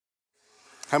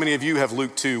How many of you have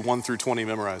Luke 2, 1 through 20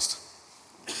 memorized?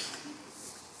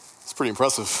 It's pretty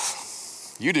impressive.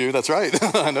 You do, that's right.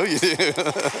 I know you do.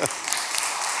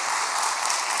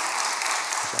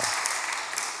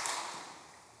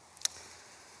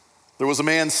 There was a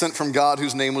man sent from God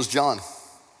whose name was John.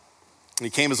 And he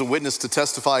came as a witness to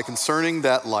testify concerning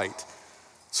that light,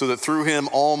 so that through him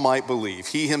all might believe.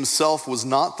 He himself was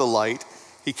not the light.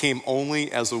 He came only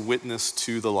as a witness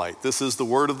to the light. This is the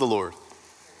word of the Lord.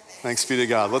 Thanks be to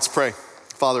God. Let's pray.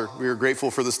 Father, we are grateful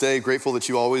for this day, grateful that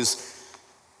you always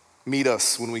meet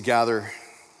us when we gather,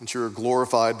 that you are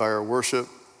glorified by our worship,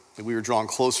 that we are drawn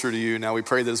closer to you. Now we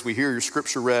pray that as we hear your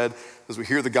scripture read, as we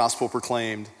hear the gospel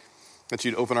proclaimed, that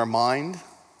you'd open our mind,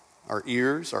 our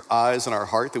ears, our eyes, and our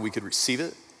heart, that we could receive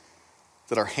it,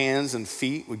 that our hands and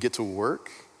feet would get to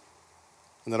work,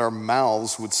 and that our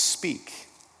mouths would speak,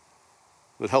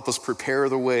 would help us prepare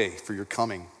the way for your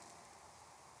coming.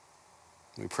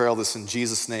 We pray all this in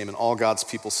Jesus' name, and all God's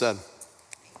people said,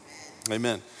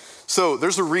 Amen. So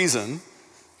there's a reason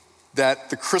that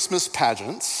the Christmas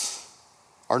pageants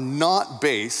are not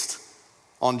based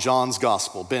on John's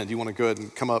gospel. Ben, do you want to go ahead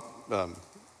and come up?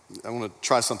 I want to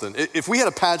try something. If we had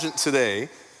a pageant today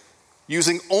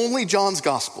using only John's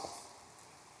gospel,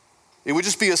 it would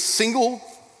just be a single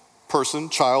person,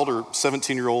 child or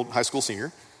 17-year-old high school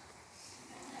senior,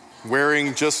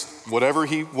 wearing just whatever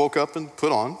he woke up and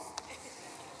put on,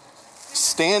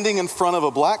 standing in front of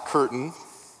a black curtain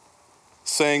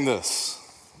saying this.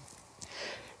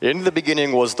 In the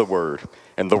beginning was the Word,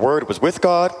 and the Word was with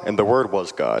God, and the Word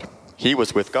was God. He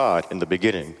was with God in the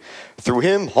beginning. Through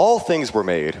him all things were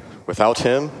made. Without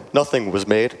him nothing was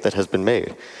made that has been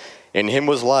made. In him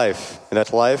was life, and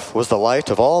that life was the light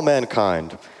of all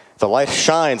mankind. The light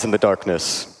shines in the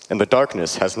darkness, and the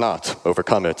darkness has not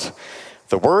overcome it.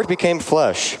 The Word became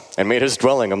flesh and made his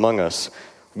dwelling among us.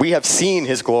 We have seen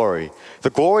his glory, the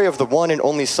glory of the one and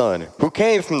only Son, who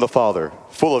came from the Father,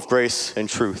 full of grace and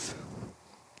truth.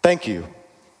 Thank you.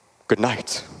 Good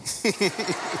night.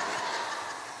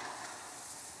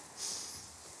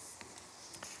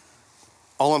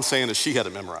 All I'm saying is she had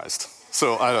it memorized.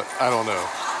 So I don't know.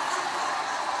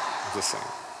 I'm just saying.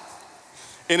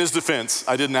 In his defense,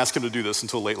 I didn't ask him to do this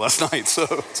until late last night, so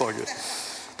it's all good.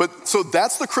 But so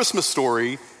that's the Christmas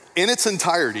story in its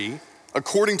entirety,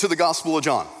 according to the Gospel of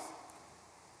John.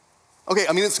 Okay,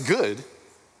 I mean, it's good,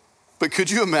 but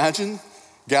could you imagine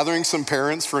gathering some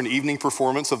parents for an evening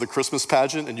performance of the Christmas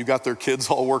pageant and you got their kids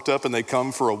all worked up and they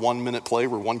come for a 1-minute play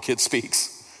where one kid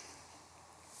speaks?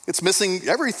 It's missing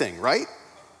everything, right?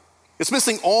 It's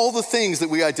missing all the things that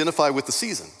we identify with the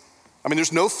season. I mean,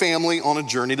 there's no family on a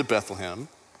journey to Bethlehem.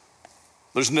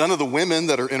 There's none of the women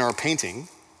that are in our painting.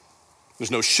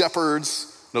 There's no shepherds,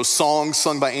 no songs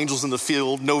sung by angels in the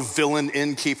field, no villain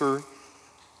innkeeper,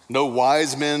 no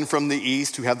wise men from the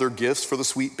east who have their gifts for the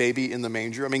sweet baby in the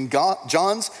manger. I mean,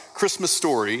 John's Christmas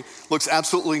story looks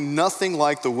absolutely nothing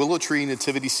like the willow tree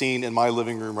nativity scene in my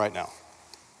living room right now.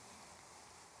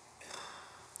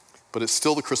 But it's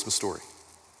still the Christmas story.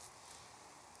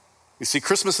 You see,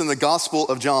 Christmas in the Gospel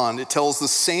of John, it tells the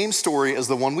same story as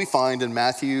the one we find in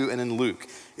Matthew and in Luke.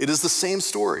 It is the same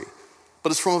story,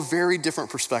 but it's from a very different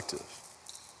perspective.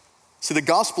 See, the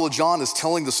Gospel of John is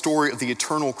telling the story of the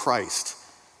eternal Christ,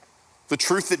 the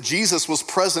truth that Jesus was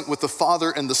present with the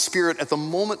Father and the Spirit at the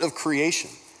moment of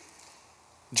creation.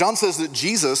 John says that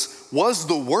Jesus was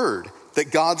the word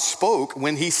that God spoke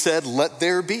when he said, "Let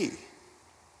there be.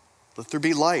 Let there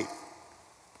be light.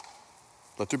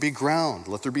 Let there be ground.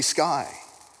 Let there be sky."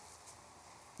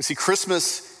 You see,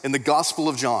 Christmas in the Gospel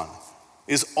of John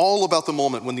is all about the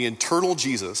moment when the eternal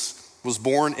Jesus was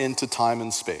born into time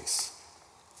and space.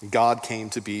 God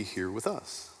came to be here with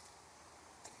us.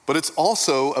 But it's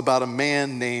also about a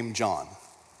man named John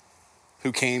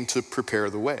who came to prepare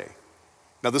the way.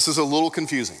 Now, this is a little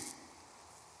confusing.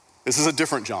 This is a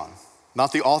different John,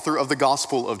 not the author of the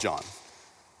Gospel of John.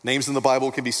 Names in the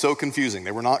Bible can be so confusing.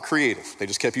 They were not creative. They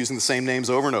just kept using the same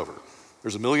names over and over.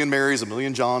 There's a million Marys, a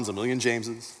million Johns, a million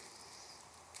Jameses.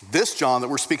 This John that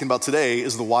we're speaking about today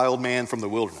is the wild man from the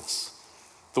wilderness,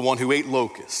 the one who ate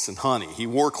locusts and honey. He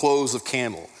wore clothes of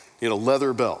camel. He had a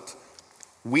leather belt.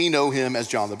 We know him as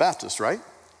John the Baptist, right?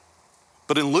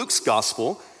 But in Luke's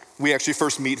gospel, we actually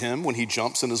first meet him when he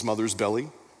jumps in his mother's belly,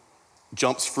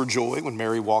 jumps for joy when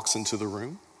Mary walks into the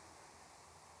room.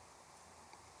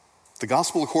 The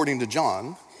gospel according to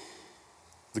John,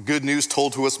 the good news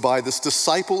told to us by this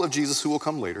disciple of Jesus who will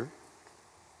come later,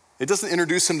 it doesn't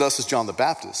introduce him to us as John the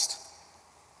Baptist.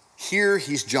 Here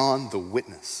he's John the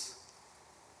witness.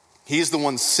 He is the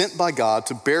one sent by God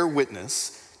to bear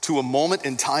witness to a moment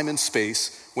in time and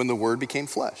space when the Word became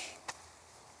flesh.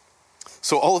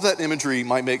 So all of that imagery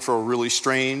might make for a really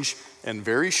strange and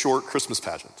very short Christmas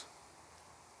pageant,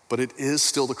 but it is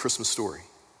still the Christmas story.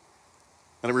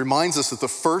 And it reminds us that the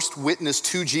first witness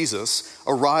to Jesus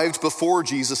arrived before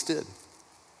Jesus did.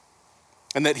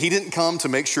 And that he didn't come to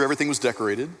make sure everything was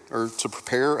decorated or to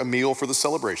prepare a meal for the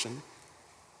celebration.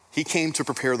 He came to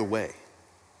prepare the way,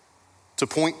 to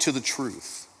point to the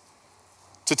truth,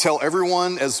 to tell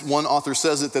everyone, as one author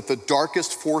says it, that the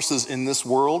darkest forces in this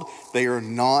world, they are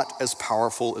not as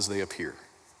powerful as they appear.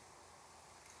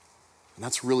 And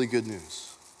that's really good news.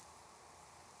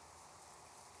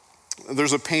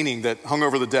 There's a painting that hung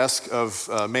over the desk of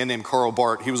a man named Karl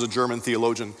Barth. He was a German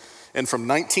theologian. And from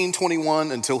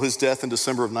 1921 until his death in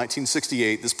December of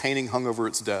 1968, this painting hung over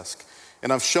its desk.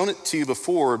 And I've shown it to you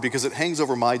before because it hangs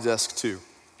over my desk too.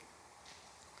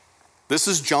 This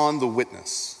is John the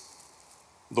Witness,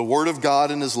 the Word of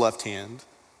God in his left hand,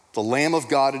 the Lamb of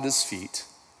God at his feet,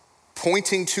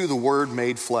 pointing to the Word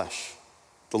made flesh,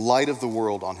 the light of the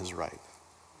world on his right.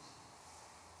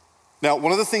 Now,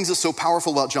 one of the things that's so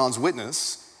powerful about John's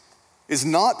witness is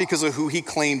not because of who he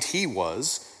claimed he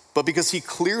was, but because he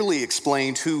clearly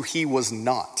explained who he was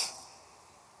not.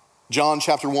 John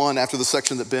chapter 1, after the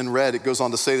section that Ben read, it goes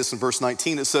on to say this in verse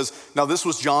 19. It says, "Now this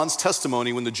was John's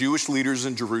testimony when the Jewish leaders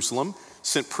in Jerusalem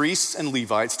sent priests and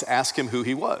Levites to ask him who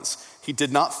he was. He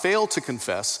did not fail to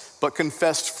confess, but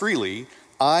confessed freely,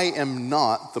 'I am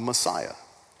not the Messiah.'"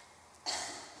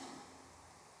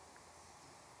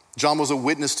 John was a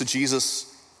witness to Jesus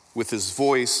with his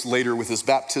voice, later with his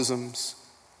baptisms,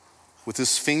 with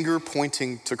his finger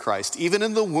pointing to Christ. Even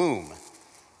in the womb,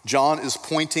 John is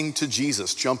pointing to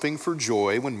Jesus, jumping for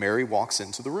joy when Mary walks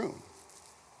into the room.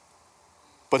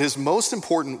 But his most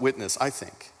important witness, I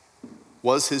think,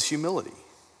 was his humility.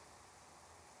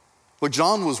 Look,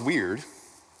 John was weird.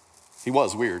 He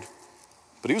was weird,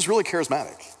 but he was really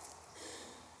charismatic.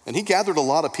 And he gathered a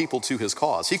lot of people to his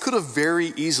cause. He could have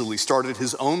very easily started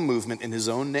his own movement in his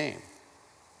own name.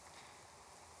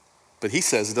 But he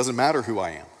says, it doesn't matter who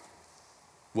I am.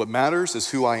 What matters is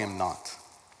who I am not.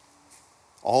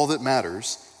 All that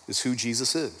matters is who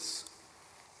Jesus is.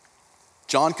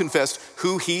 John confessed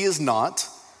who he is not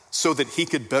so that he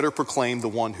could better proclaim the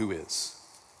one who is.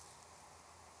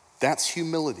 That's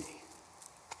humility.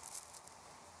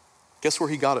 Guess where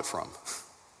he got it from?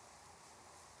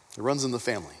 It runs in the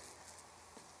family.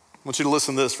 I want you to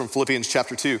listen to this from Philippians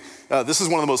chapter 2. This is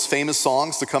one of the most famous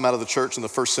songs to come out of the church in the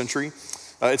first century.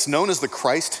 It's known as the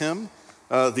Christ hymn.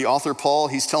 The author Paul,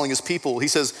 he's telling his people, he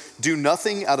says, "Do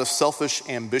nothing out of selfish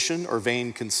ambition or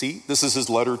vain conceit." This is his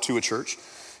letter to a church.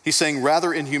 He's saying,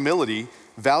 "Rather in humility,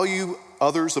 value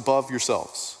others above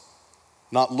yourselves,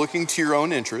 not looking to your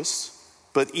own interests,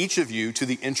 but each of you to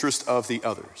the interest of the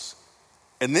others."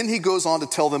 And then he goes on to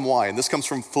tell them why. And this comes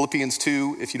from Philippians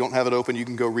 2. If you don't have it open, you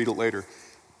can go read it later.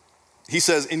 He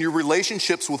says, "In your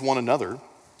relationships with one another,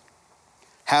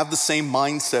 have the same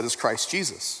mindset as Christ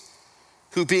Jesus,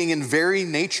 who being in very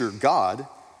nature God,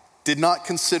 did not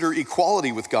consider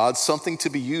equality with God something to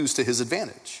be used to his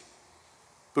advantage,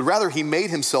 but rather he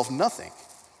made himself nothing,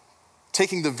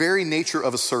 taking the very nature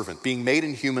of a servant, being made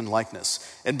in human likeness,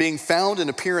 and being found in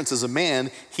appearance as a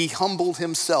man, he humbled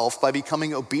himself by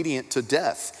becoming obedient to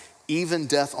death, even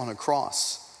death on a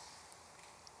cross.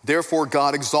 Therefore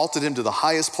God exalted him to the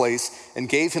highest place and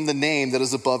gave him the name that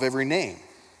is above every name,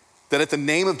 that at the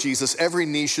name of Jesus every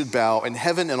knee should bow in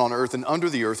heaven and on earth and under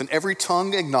the earth, and every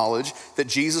tongue acknowledge that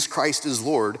Jesus Christ is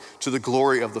Lord, to the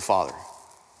glory of the Father."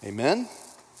 Amen?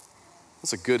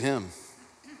 That's a good hymn.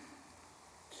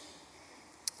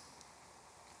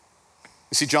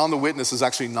 You see, John the Witness is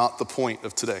actually not the point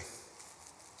of today.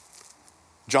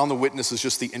 John the Witness is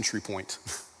just the entry point.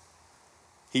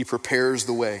 He prepares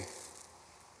the way.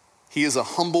 He is a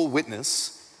humble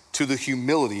witness to the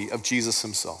humility of Jesus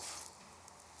himself.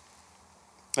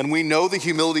 And we know the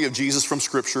humility of Jesus from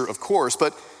Scripture, of course,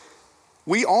 but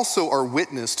we also are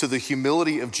witness to the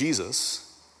humility of Jesus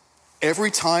every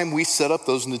time we set up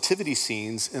those nativity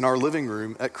scenes in our living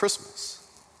room at Christmas.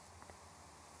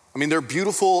 I mean, they're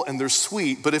beautiful and they're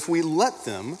sweet, but if we let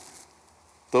them,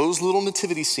 those little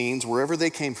nativity scenes, wherever they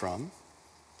came from,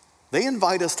 they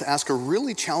invite us to ask a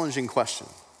really challenging question.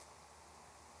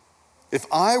 If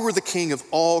I were the king of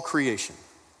all creation,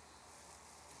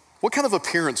 what kind of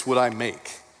appearance would I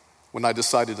make when I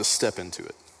decided to step into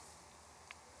it?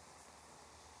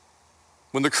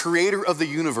 When the creator of the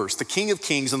universe, the King of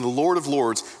Kings and the Lord of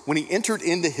Lords, when he entered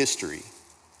into history,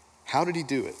 how did he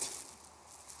do it?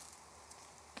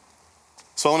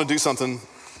 So I want to do something.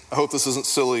 I hope this isn't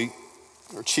silly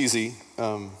or cheesy.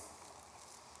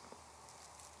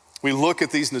 We look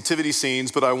at these nativity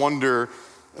scenes, but I wonder,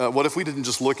 what if we didn't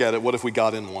just look at it? What if we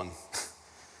got in one?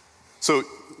 So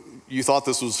you thought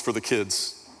this was for the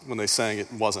kids when they sang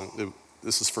it. It wasn't.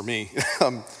 This is for me.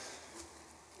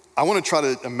 I want to try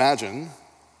to imagine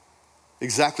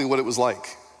exactly what it was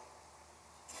like.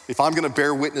 If I'm going to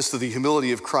bear witness to the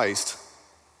humility of Christ,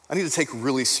 I need to take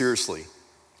really seriously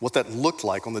what that looked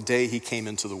like on the day he came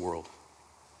into the world.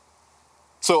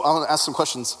 So I want to ask some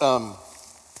questions. And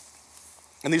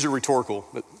these are rhetorical,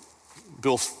 but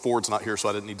Bill Ford's not here, so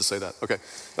I didn't need to say that. Okay.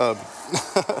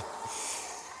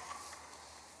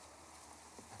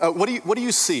 What do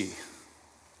you see?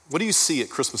 What do you see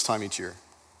at Christmas time each year?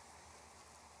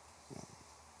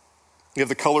 You have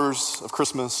the colors of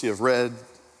Christmas. You have red,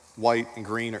 white, and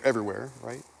green are everywhere,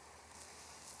 right?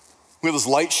 We have those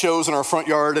light shows in our front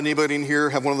yard. Anybody in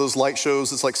here have one of those light shows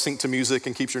that's like synced to music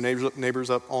and keeps your neighbors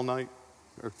up all night?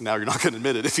 Or now you're not going to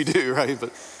admit it if you do, right?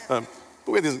 But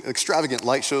we have these extravagant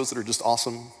light shows that are just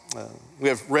awesome. We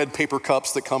have red paper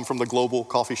cups that come from the Global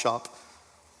coffee shop.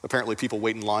 Apparently people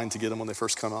wait in line to get them when they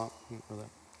first come out.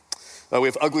 We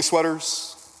have ugly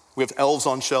sweaters. We have elves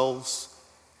on shelves.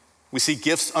 We see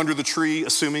gifts under the tree,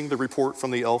 assuming the report from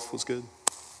the elf was good.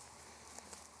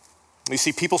 We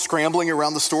see people scrambling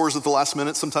around the stores at the last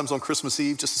minute, sometimes on Christmas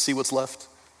Eve, just to see what's left.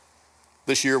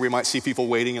 This year, we might see people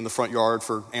waiting in the front yard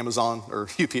for Amazon or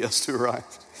UPS to arrive.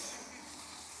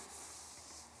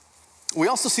 We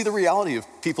also see the reality of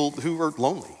people who are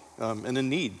lonely and in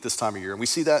need this time of year, and we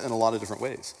see that in a lot of different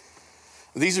ways.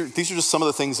 These are just some of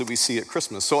the things that we see at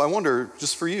Christmas. So I wonder,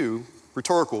 just for you,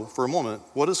 rhetorical for a moment,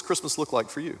 what does Christmas look like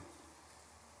for you?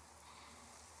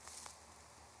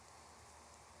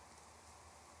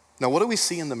 Now, what do we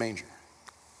see in the manger?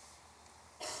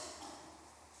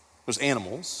 There's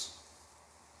animals.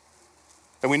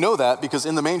 And we know that because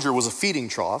in the manger was a feeding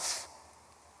trough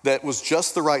that was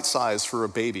just the right size for a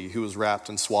baby who was wrapped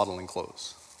in swaddling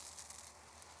clothes.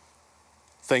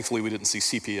 Thankfully, we didn't see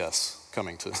CPS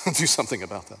coming to do something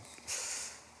about that.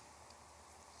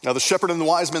 Now, the shepherd and the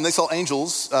wise men, they saw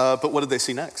angels, but what did they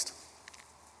see next?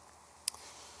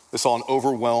 They saw an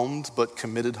overwhelmed but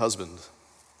committed husband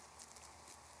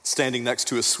standing next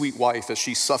to a sweet wife as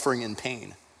she's suffering in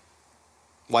pain,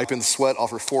 wiping the sweat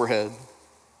off her forehead.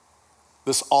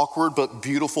 This awkward but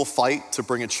beautiful fight to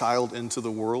bring a child into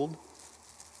the world,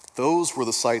 those were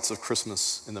the sights of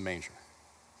Christmas in the manger.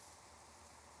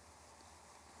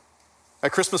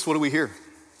 At Christmas, what do we hear?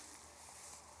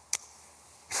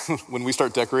 When we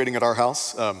start decorating at our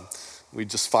house, we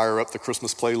just fire up the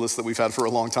Christmas playlist that we've had for a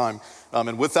long time.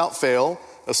 And without fail,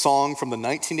 a song from the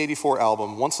 1984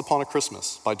 album, Once Upon a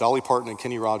Christmas, by Dolly Parton and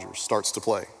Kenny Rogers, starts to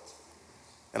play.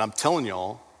 And I'm telling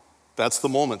y'all, that's the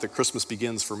moment that Christmas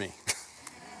begins for me.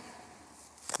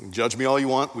 Judge me all you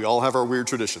want, we all have our weird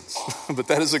traditions. But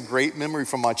that is a great memory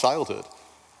from my childhood.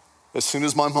 As soon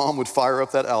as my mom would fire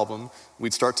up that album,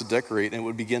 we'd start to decorate and it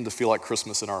would begin to feel like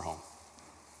Christmas in our home.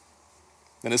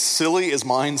 And as silly as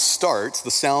mine starts,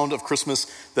 the sound of Christmas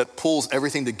that pulls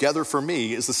everything together for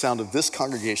me is the sound of this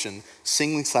congregation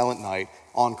singing Silent Night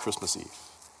on Christmas Eve.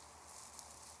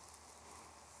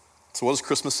 So what does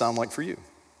Christmas sound like for you?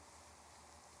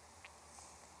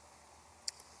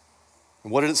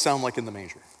 And what did it sound like in the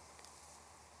manger?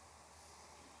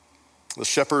 The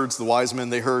shepherds, the wise men,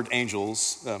 they heard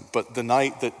angels, but the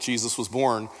night that Jesus was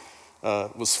born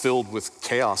was filled with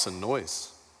chaos and noise.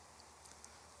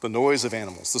 The noise of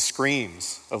animals, the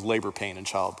screams of labor pain and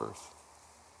childbirth.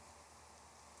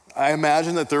 I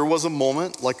imagine that there was a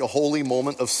moment, like a holy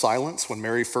moment of silence when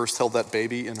Mary first held that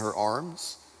baby in her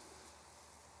arms.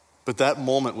 But that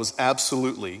moment was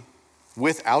absolutely,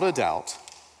 without a doubt,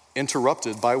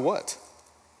 interrupted by what?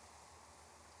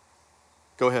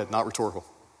 Go ahead, not rhetorical.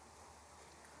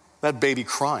 That baby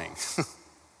crying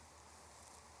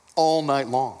all night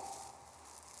long,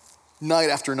 night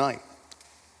after night.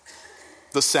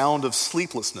 The sound of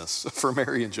sleeplessness for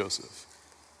Mary and Joseph.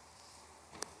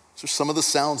 These are some of the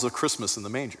sounds of Christmas in the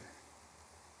manger.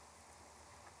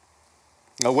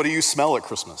 Now, what do you smell at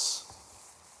Christmas?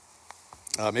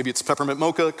 Maybe it's peppermint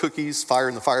mocha, cookies, fire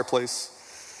in the fireplace.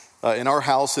 In our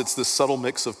house, it's this subtle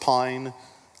mix of pine,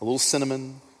 a little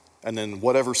cinnamon, and then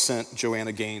whatever scent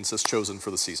Joanna Gaines has chosen for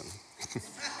the season.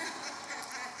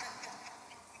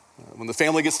 When the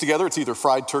family gets together, it's either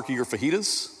fried turkey or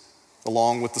fajitas,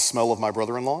 along with the smell of my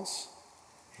brothers-in-law.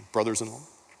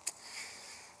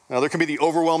 Now, there can be the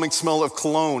overwhelming smell of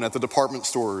cologne at the department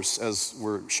stores as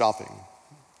we're shopping.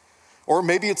 Or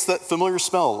maybe it's that familiar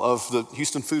smell of the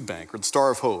Houston Food Bank or the Star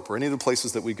of Hope or any of the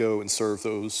places that we go and serve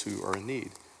those who are in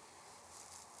need.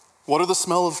 What are the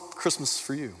smells of Christmas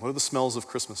for you? What are the smells of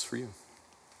Christmas for you?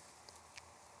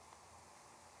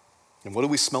 And what do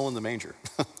we smell in the manger?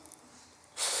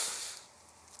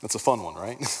 That's a fun one,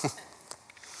 right?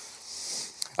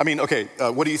 I mean, okay,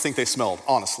 what do you think they smelled,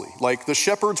 honestly? Like, the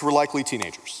shepherds were likely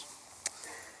teenagers.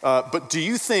 But do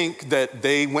you think that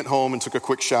they went home and took a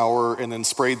quick shower and then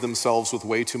sprayed themselves with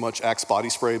way too much Axe body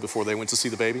spray before they went to see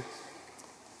the baby?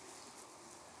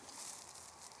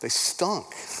 They stunk.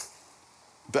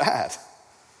 Bad.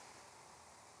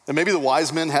 And maybe the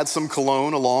wise men had some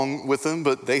cologne along with them,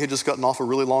 but they had just gotten off a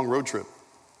really long road trip.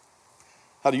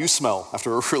 How do you smell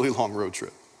after a really long road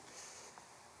trip?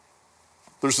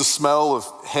 There's the smell of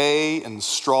hay and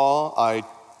straw. I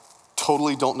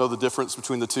totally don't know the difference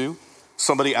between the two.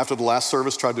 Somebody after the last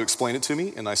service tried to explain it to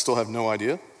me, and I still have no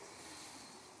idea.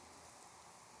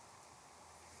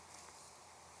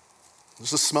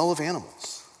 There's the smell of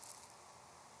animals.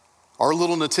 Our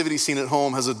little nativity scene at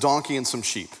home has a donkey and some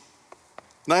sheep.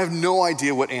 And I have no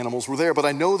idea what animals were there, but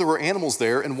I know there were animals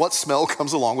there, and what smell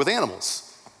comes along with animals?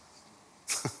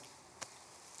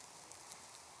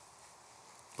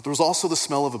 But there was also the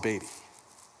smell of a baby.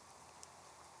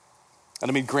 And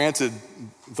I mean, granted,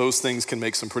 those things can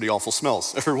make some pretty awful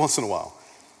smells every once in a while.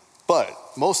 But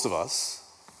most of us,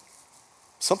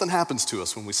 something happens to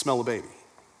us when we smell a baby.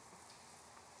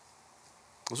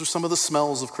 Those are some of the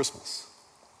smells of Christmas.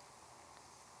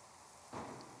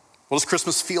 What does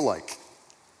Christmas feel like?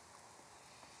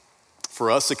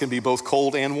 For us, it can be both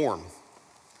cold and warm.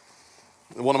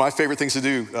 One of my favorite things to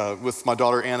do with my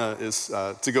daughter Anna is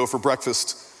to go for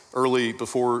breakfast early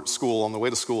before school, on the way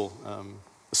to school,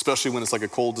 especially when it's like a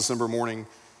cold December morning.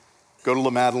 Go to La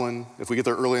Madeleine. If we get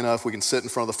there early enough, we can sit in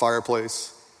front of the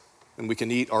fireplace and we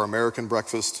can eat our American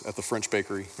breakfast at the French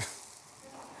bakery.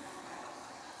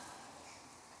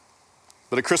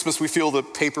 But at Christmas, we feel the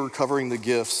paper covering the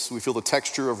gifts. We feel the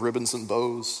texture of ribbons and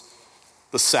bows,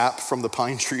 the sap from the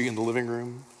pine tree in the living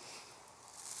room.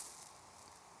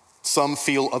 Some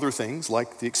feel other things,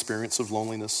 like the experience of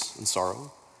loneliness and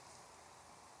sorrow.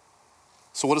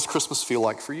 So what does Christmas feel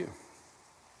like for you?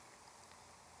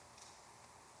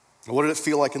 What did it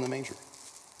feel like in the manger?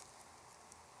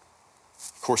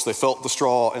 Of course, they felt the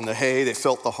straw and the hay. They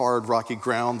felt the hard, rocky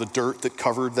ground, the dirt that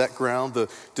covered that ground, the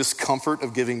discomfort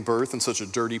of giving birth in such a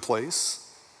dirty place.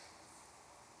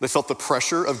 They felt the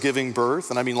pressure of giving birth,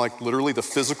 and I mean like literally the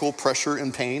physical pressure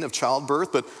and pain of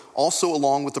childbirth, but also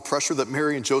along with the pressure that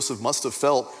Mary and Joseph must have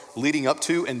felt leading up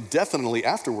to and definitely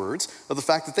afterwards of the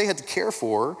fact that they had to care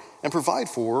for and provide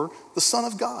for the Son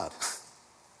of God.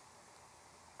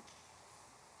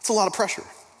 It's a lot of pressure.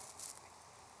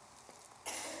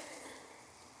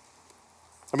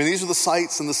 I mean, these are the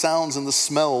sights and the sounds and the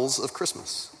smells of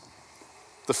Christmas,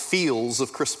 the feels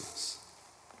of Christmas.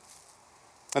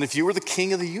 And if you were the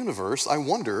king of the universe, I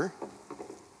wonder,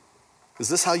 is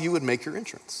this how you would make your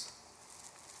entrance?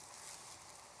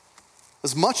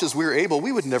 As much as we're able,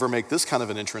 we would never make this kind of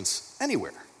an entrance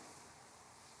anywhere.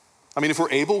 I mean, if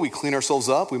we're able, we clean ourselves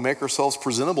up, we make ourselves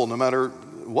presentable no matter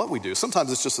what we do.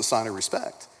 Sometimes it's just a sign of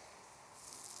respect.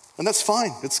 And that's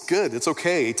fine, it's good, it's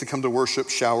okay to come to worship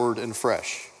showered and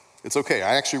fresh. It's okay,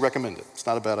 I actually recommend it. It's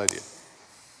not a bad idea.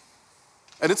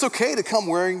 And it's okay to come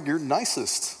wearing your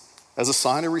nicest as a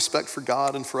sign of respect for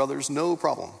God and for others, no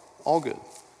problem, all good.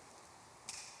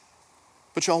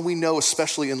 But y'all, we know,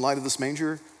 especially in light of this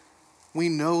manger, we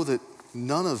know that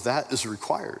none of that is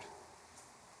required.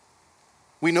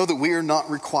 We know that we are not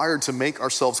required to make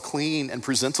ourselves clean and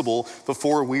presentable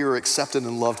before we are accepted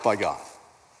and loved by God.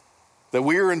 That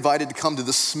we are invited to come to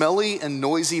the smelly and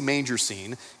noisy manger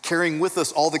scene, carrying with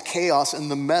us all the chaos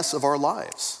and the mess of our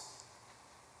lives.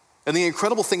 And the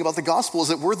incredible thing about the gospel is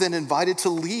that we're then invited to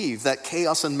leave that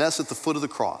chaos and mess at the foot of the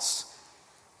cross,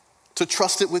 to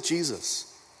trust it with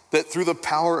Jesus, that through the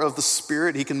power of the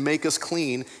Spirit, he can make us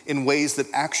clean in ways that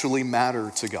actually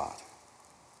matter to God.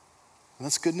 And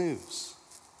that's good news.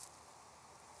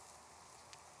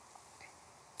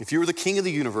 If you were the king of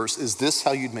the universe, is this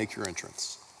how you'd make your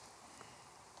entrance?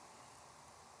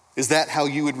 Is that how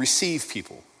you would receive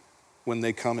people when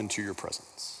they come into your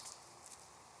presence?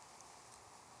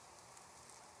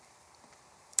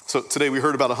 So today we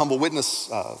heard about a humble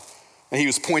witness, and he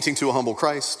was pointing to a humble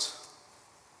Christ.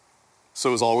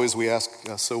 So as always, we ask,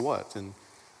 so what? And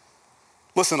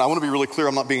listen, I want to be really clear.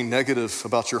 I'm not being negative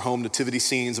about your home nativity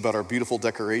scenes, about our beautiful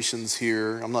decorations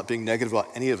here. I'm not being negative about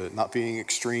any of it, not being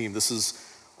extreme. This is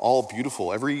all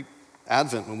beautiful. Every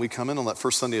Advent, when we come in on that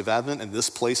first Sunday of Advent and this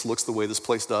place looks the way this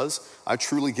place does, I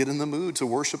truly get in the mood to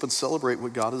worship and celebrate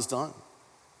what God has done.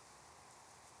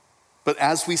 But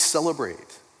as we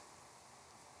celebrate,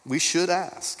 we should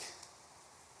ask,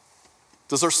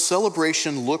 does our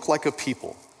celebration look like a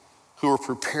people who are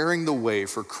preparing the way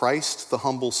for Christ, the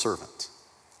humble servant?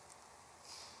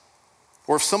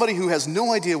 Or if somebody who has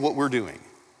no idea what we're doing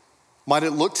Might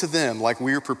it look to them like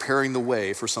we are preparing the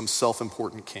way for some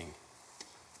self-important king?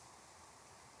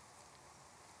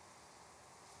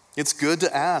 It's good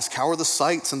to ask, how are the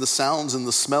sights and the sounds and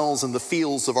the smells and the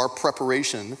feels of our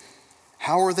preparation?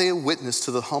 How are they a witness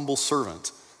to the humble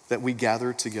servant that we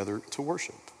gather together to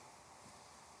worship?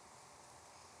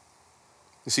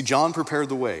 You see, John prepared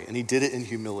the way, and he did it in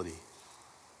humility.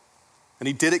 And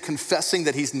he did it confessing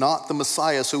that he's not the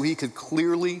Messiah, so he could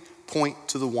clearly point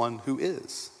to the one who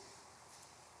is.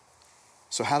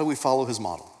 So how do we follow his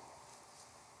model?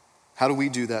 How do we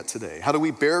do that today? How do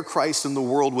we bear Christ in the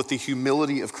world with the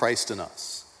humility of Christ in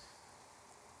us?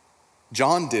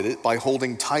 John did it by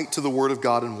holding tight to the word of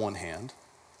God in one hand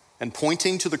and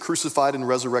pointing to the crucified and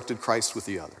resurrected Christ with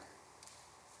the other.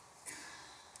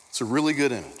 It's a really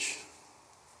good image.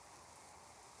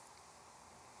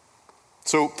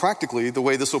 So practically, the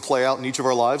way this will play out in each of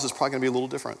our lives is probably going to be a little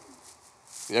different.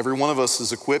 Every one of us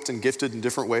is equipped and gifted in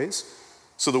different ways.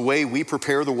 So the way we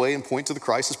prepare the way and point to the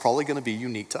Christ is probably going to be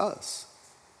unique to us.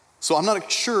 So I'm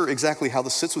not sure exactly how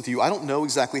this sits with you. I don't know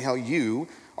exactly how you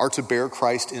are to bear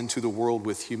Christ into the world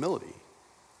with humility.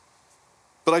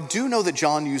 But I do know that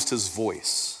John used his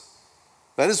voice.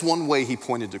 That is one way he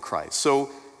pointed to Christ. So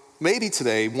maybe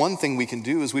today, one thing we can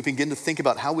do is we begin to think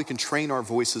about how we can train our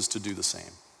voices to do the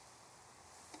same.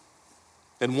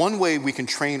 And one way we can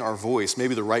train our voice,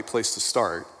 maybe the right place to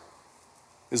start,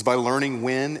 is by learning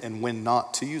when and when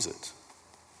not to use it.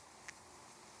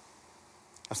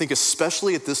 I think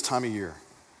especially at this time of year,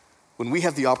 when we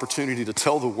have the opportunity to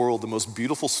tell the world the most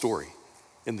beautiful story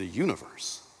in the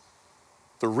universe,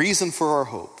 the reason for our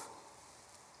hope,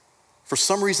 for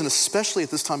some reason, especially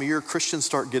at this time of year, Christians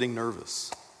start getting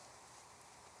nervous.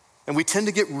 And we tend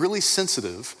to get really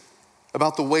sensitive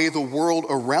about the way the world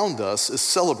around us is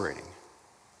celebrating.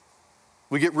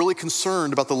 We get really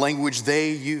concerned about the language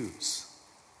they use.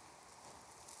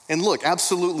 And look,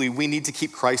 absolutely, we need to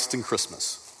keep Christ in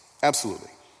Christmas. Absolutely.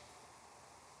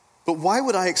 But why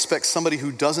would I expect somebody who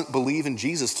doesn't believe in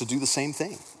Jesus to do the same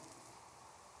thing?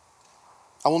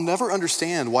 I will never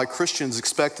understand why Christians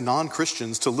expect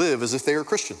non-Christians to live as if they are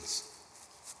Christians.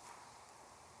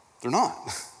 They're not.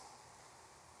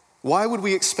 Why would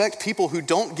we expect people who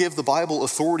don't give the Bible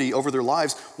authority over their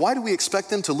lives, why do we expect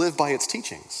them to live by its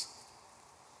teachings?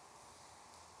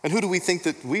 And who do we think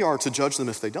that we are to judge them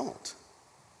if they don't?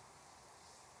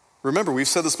 Remember, we've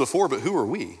said this before, but who are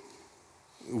we?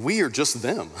 We are just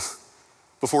them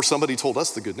before somebody told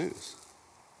us the good news.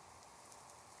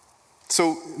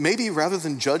 So maybe rather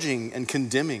than judging and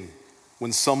condemning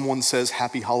when someone says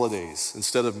happy holidays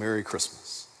instead of Merry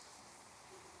Christmas,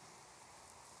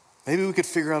 maybe we could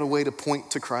figure out a way to point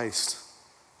to Christ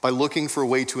by looking for a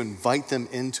way to invite them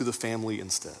into the family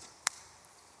instead.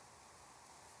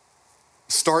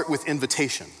 Start with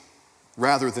invitation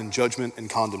rather than judgment and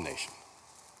condemnation.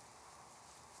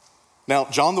 Now,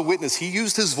 John the Witness, he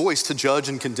used his voice to judge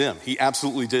and condemn. He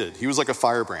absolutely did. He was like a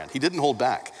firebrand. He didn't hold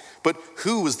back. But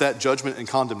who was that judgment and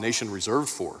condemnation reserved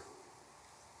for?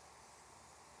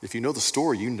 If you know the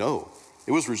story, you know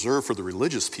it was reserved for the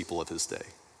religious people of his day.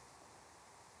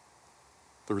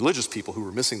 The religious people who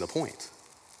were missing the point.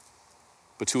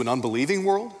 But to an unbelieving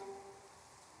world,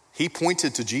 he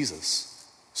pointed to Jesus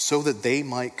so that they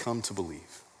might come to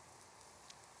believe.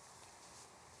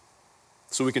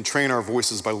 So we can train our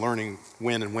voices by learning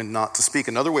when and when not to speak.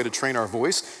 Another way to train our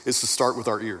voice is to start with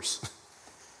our ears.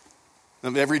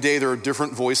 And every day there are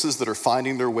different voices that are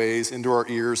finding their ways into our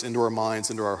ears, into our minds,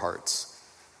 into our hearts.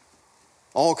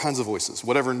 All kinds of voices,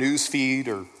 whatever news feed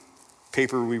or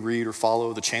paper we read or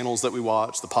follow, the channels that we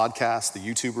watch, the podcasts, the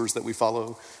YouTubers that we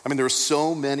follow. I mean, there are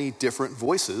so many different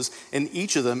voices, and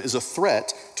each of them is a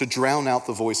threat to drown out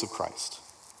the voice of Christ.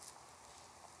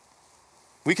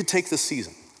 We could take this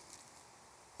season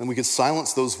and we could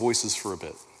silence those voices for a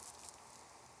bit.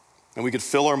 And we could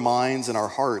fill our minds and our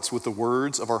hearts with the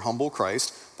words of our humble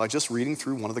Christ by just reading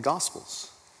through one of the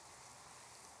Gospels.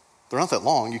 They're not that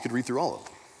long, you could read through all of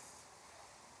them.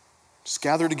 Just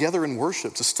gather together and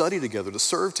worship, to study together, to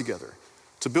serve together,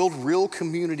 to build real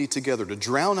community together, to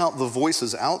drown out the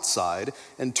voices outside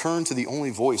and turn to the only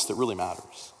voice that really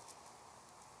matters.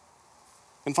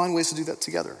 And find ways to do that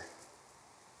together.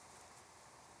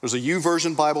 There's a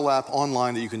YouVersion Bible app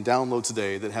online that you can download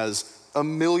today that has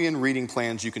 1 million reading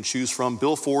plans you can choose from.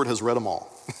 Bill Ford has read them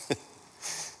all.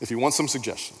 If you want some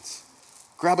suggestions,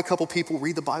 grab a couple people,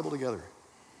 read the Bible together.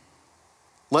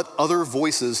 Let other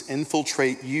voices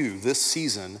infiltrate you this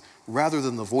season rather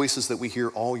than the voices that we hear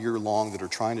all year long that are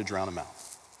trying to drown them out.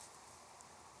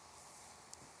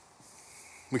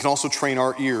 We can also train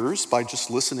our ears by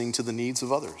just listening to the needs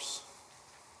of others.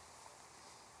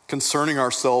 Concerning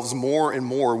ourselves more and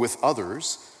more with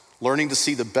others, learning to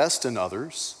see the best in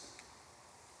others,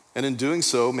 and in doing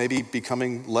so, maybe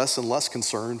becoming less and less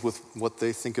concerned with what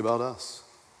they think about us.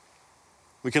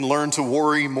 We can learn to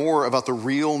worry more about the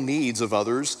real needs of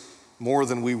others more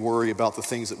than we worry about the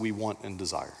things that we want and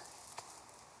desire.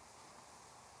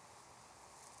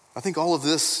 I think all of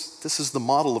this is the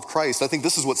model of Christ. I think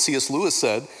this is what C.S. Lewis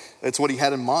said. It's what he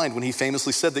had in mind when he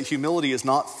famously said that humility is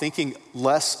not thinking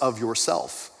less of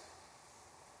yourself.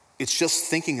 It's just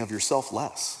thinking of yourself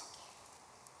less.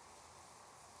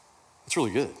 It's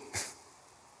really good.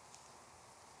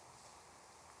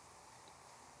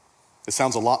 It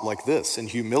sounds a lot like this. In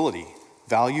humility,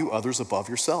 value others above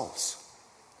yourselves,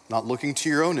 not looking to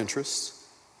your own interests,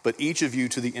 but each of you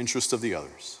to the interest of the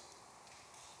others.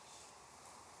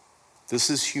 This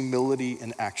is humility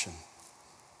in action.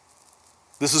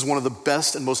 This is one of the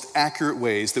best and most accurate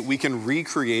ways that we can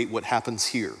recreate what happens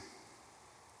here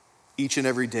each and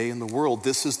every day in the world.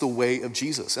 This is the way of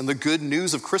Jesus. And the good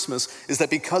news of Christmas is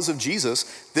that because of Jesus,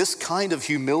 this kind of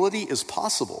humility is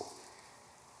possible,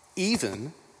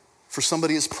 even for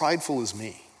somebody as prideful as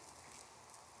me.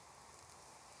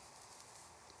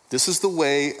 This is the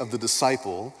way of the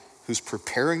disciple who's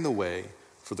preparing the way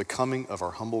for the coming of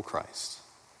our humble Christ.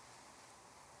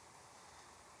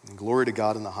 And glory to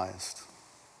God in the highest.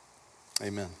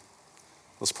 Amen.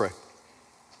 Let's pray.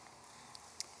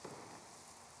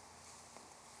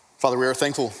 Father, we are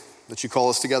thankful that you call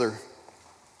us together.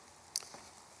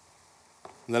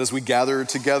 And that as we gather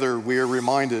together, we are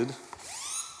reminded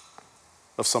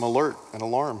of some alert and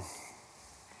alarm.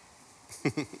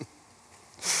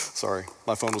 Sorry,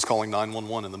 my phone was calling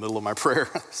 911 in the middle of my prayer.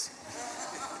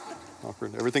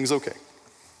 Awkward. Everything's okay.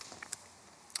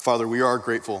 Father, we are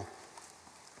grateful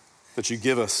that you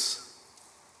give us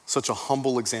such a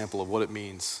humble example of what it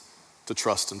means to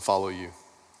trust and follow you.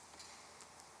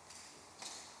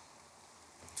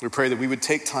 We pray that we would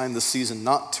take time this season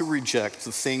not to reject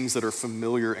the things that are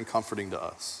familiar and comforting to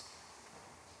us,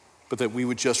 but that we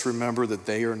would just remember that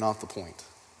they are not the point.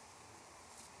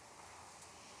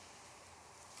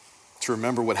 To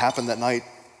remember what happened that night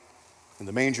in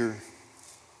the manger,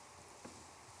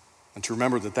 and to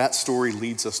remember that that story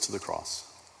leads us to the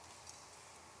cross.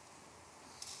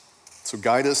 So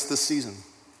guide us this season.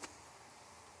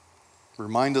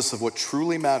 Remind us of what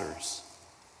truly matters,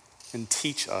 and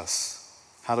teach us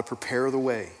how to prepare the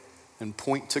way and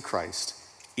point to Christ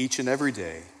each and every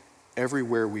day,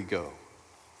 everywhere we go,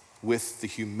 with the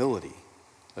humility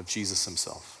of Jesus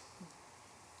himself.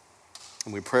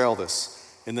 And we pray all this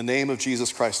in the name of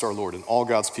Jesus Christ our Lord, and all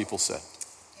God's people said,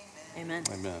 Amen.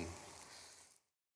 Amen.